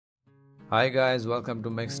Hi guys, welcome to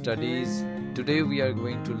MechStudies. Today we are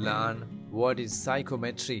going to learn what is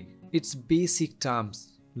psychrometry. Its basic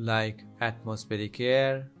terms like atmospheric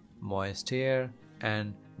air, moist air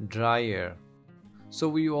and dry air. So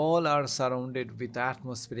we all are surrounded with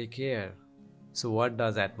atmospheric air. So what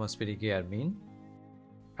does atmospheric air mean?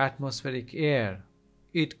 Atmospheric air,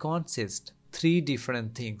 it consists three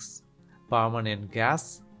different things: permanent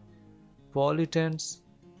gas, pollutants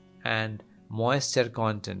and moisture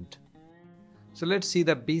content. So let's see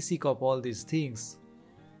the basic of all these things.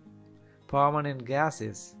 Permanent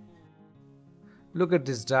gases. Look at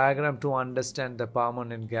this diagram to understand the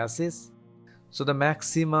permanent gases. So the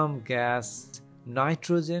maximum gas,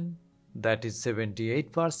 nitrogen, that is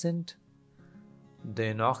 78%,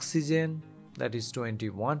 then oxygen, that is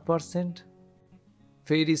 21%,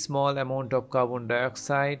 very small amount of carbon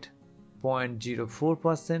dioxide,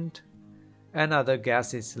 0.04%, and other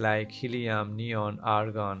gases like helium, neon,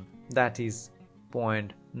 argon, that is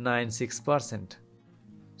 0.96%.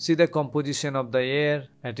 See the composition of the air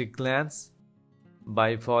at a glance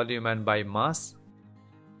by volume and by mass.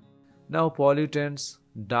 Now pollutants,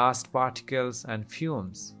 dust particles and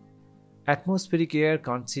fumes. Atmospheric air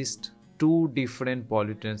consists two different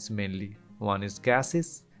pollutants mainly. One is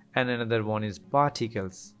gases and another one is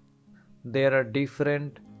particles. There are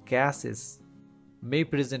different gases may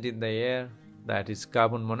present in the air, that is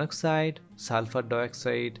carbon monoxide, sulfur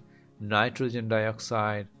dioxide, nitrogen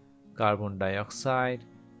dioxide, carbon dioxide,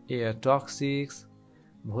 air toxics,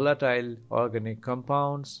 volatile organic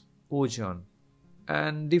compounds, ozone,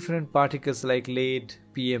 and different particles like lead,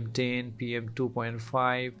 PM10,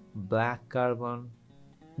 PM2.5, black carbon.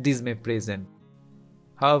 These may present.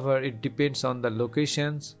 However, it depends on the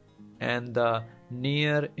locations and the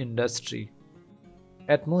near industry.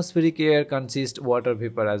 Atmospheric air consists water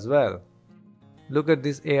vapor as well. Look at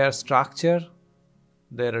this air structure.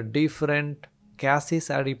 There are different gases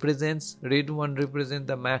are represents. Red one represents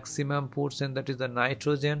the maximum portion, that is the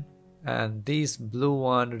nitrogen, and this blue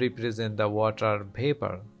one represents the water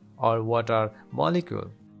vapor or water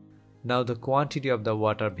molecule. Now the quantity of the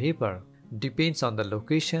water vapor depends on the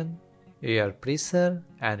location, air pressure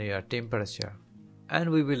and air temperature, and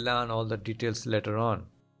we will learn all the details later on.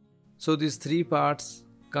 So these three parts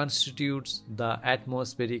constitutes the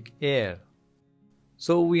atmospheric air.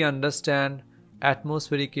 So we understand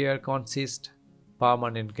atmospheric air consists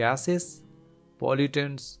permanent gases,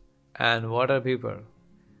 pollutants and water vapor.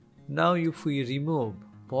 Now if we remove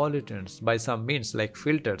pollutants by some means like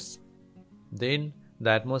filters, then the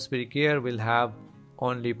atmospheric air will have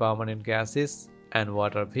only permanent gases and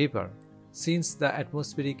water vapor. Since the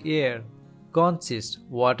atmospheric air consists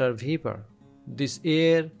water vapor, this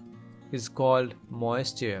air is called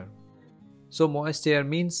moist air. So moist air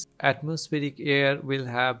means atmospheric air will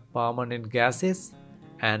have permanent gases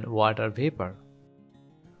and water vapor.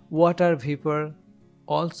 Water vapor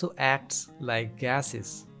also acts like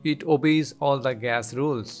gases. It obeys all the gas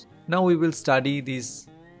rules. Now we will study this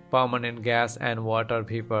permanent gas and water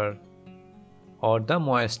vapor or the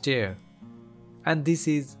moist air, and this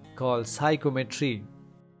is called psychrometry.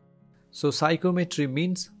 So psychrometry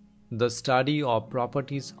means the study of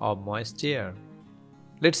properties of moist air.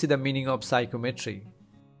 Let's see the meaning of psychrometry.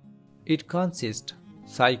 It consists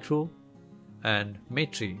psychro and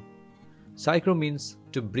metry. Psychro means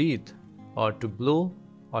to breathe or to blow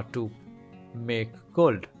or to make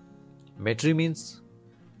cold. Metry means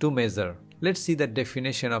to measure. Let's see the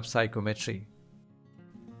definition of psychrometry.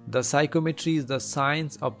 The psychrometry is the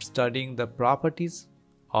science of studying the properties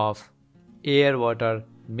of air-water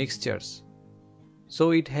mixtures.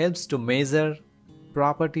 So it helps to measure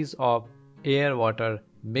properties of air-water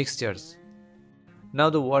mixtures.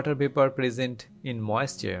 Now the water vapor present in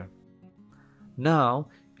moist air. Now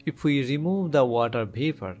if we remove the water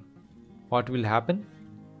vapor, what will happen?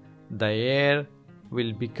 The air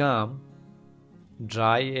will become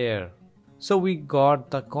dry air. So we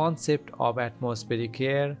got the concept of atmospheric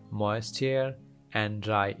air, moist air and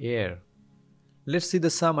dry air. Let's see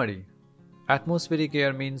the summary. Atmospheric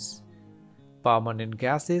air means permanent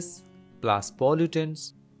gases plus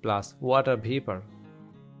pollutants plus water vapor.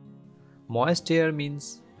 Moist air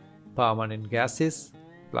means permanent gases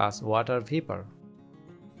plus water vapor.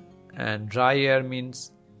 And dry air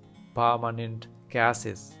means permanent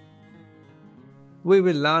gases. We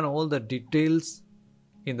will learn all the details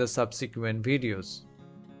in the subsequent videos.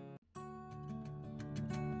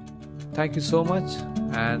 Thank you so much,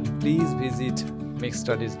 and please visit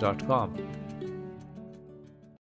MechStudies.com.